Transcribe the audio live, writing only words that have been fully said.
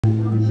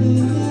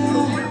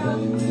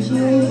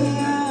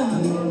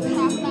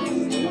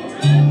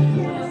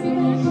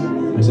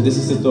So this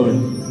is the story.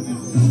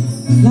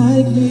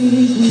 Like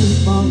leaves when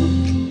it's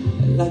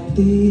falling, like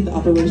the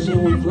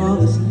operation went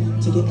flawless.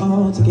 Take it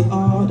all,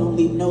 don't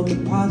leave no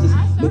deposits.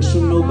 Make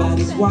sure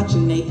nobody's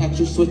watching, they ask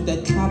you switch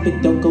that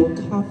topic, don't go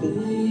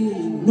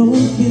copping. No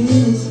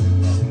feelings,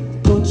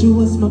 thought you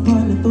was my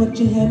partner, thought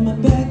you had my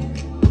back.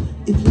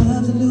 If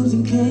love's a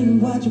losing game,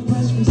 why'd you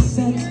press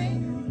reset?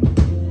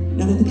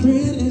 Now that the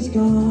thrill is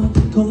gone,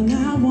 calling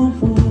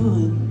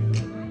 911.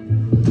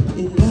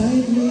 It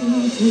like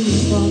leaves when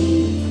it's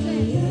falling.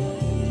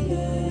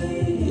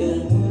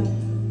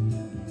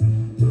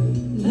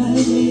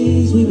 Like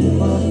leaves when it's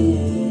falling.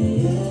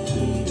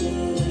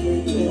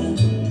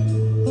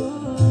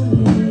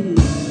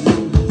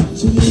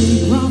 Too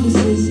many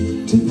promises,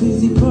 too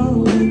busy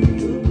borrowing.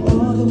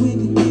 All that we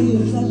could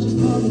give, let's just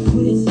call it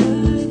quits.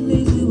 Like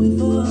leaves when we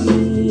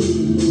falling.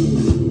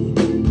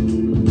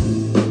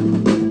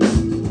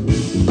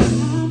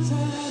 I'm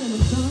tired and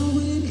I'm done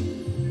with it.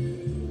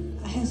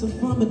 I had some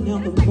fun, but now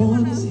the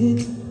point is hit.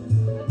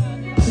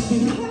 Look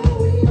at how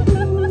we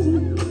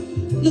losing.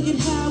 Look at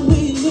how we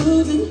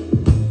losing.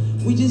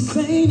 We just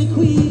ain't a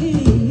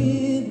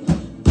quit.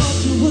 Thought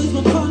you was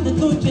my partner,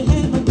 thought you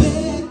had my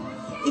back.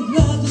 If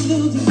love's a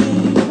losing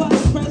game, why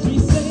press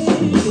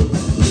reset?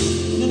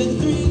 Now that the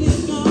thrill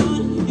is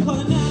gone, you call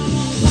it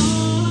 911.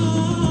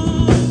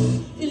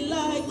 It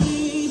like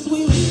leaves we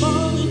were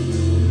falling.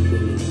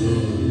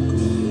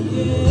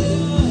 Yeah.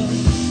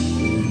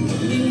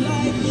 It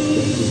like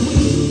leaves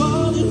we were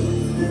falling.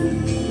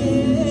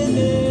 Yeah.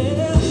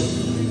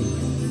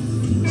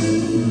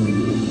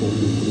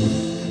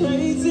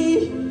 Crazy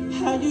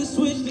how you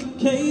switch the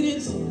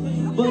cadence,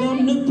 but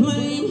I'm to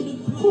blame.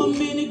 1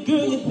 minute,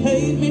 girl, you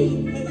hate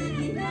me,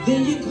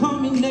 then you call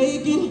me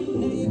naked,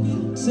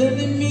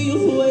 telling me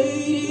you're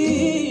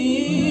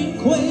waiting.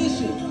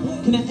 Question,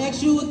 can I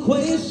ask you a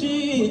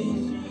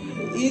question?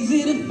 Is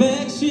it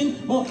affection,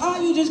 or are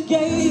you just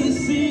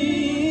guessing?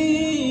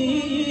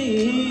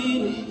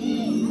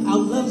 Our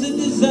love's a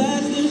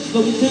disaster,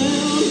 slow it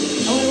down.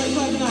 I want to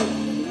write tonight.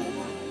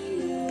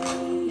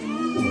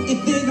 If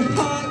there's a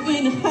heart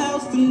in the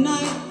house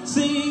tonight,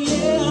 sing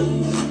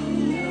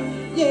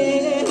yeah,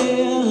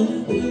 yeah.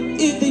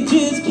 If they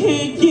just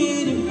can't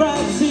get it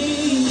right,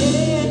 sing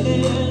yeah.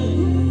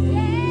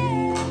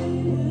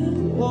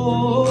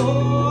 Oh,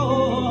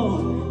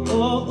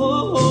 oh,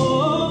 oh,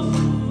 oh.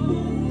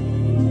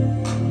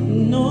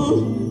 No,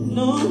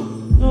 no,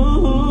 no.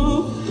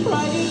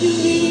 Cry if you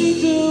need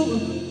to,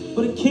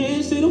 but I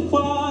can't stay to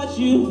watch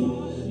you.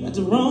 That's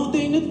the wrong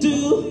thing to do.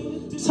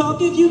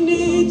 Talk if you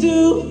need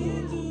to,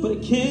 but I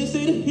can't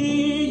stay to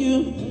hear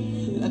you.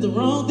 That's the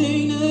wrong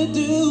thing to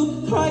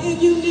do. Cry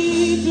if you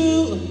need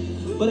to,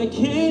 but I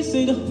can't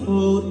say to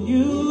hold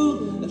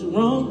you. That's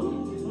wrong.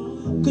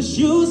 Cause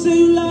you say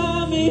you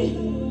love me,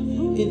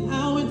 and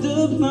I went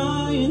up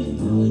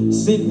lying,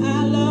 saying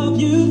I love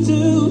you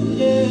too,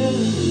 yeah.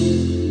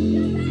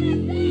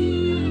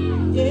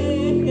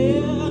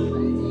 Yeah,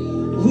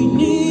 we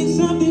need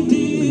something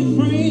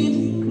different.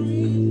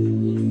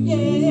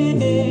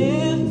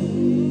 Yeah,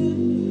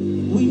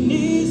 we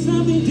need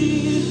something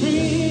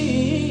different.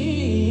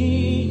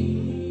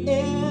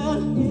 Yeah,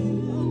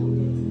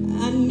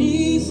 I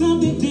need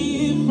something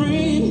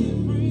different.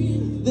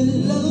 The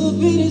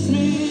love it is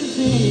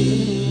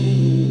missing.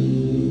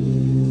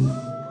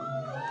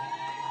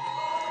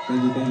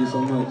 Thank you so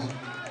much.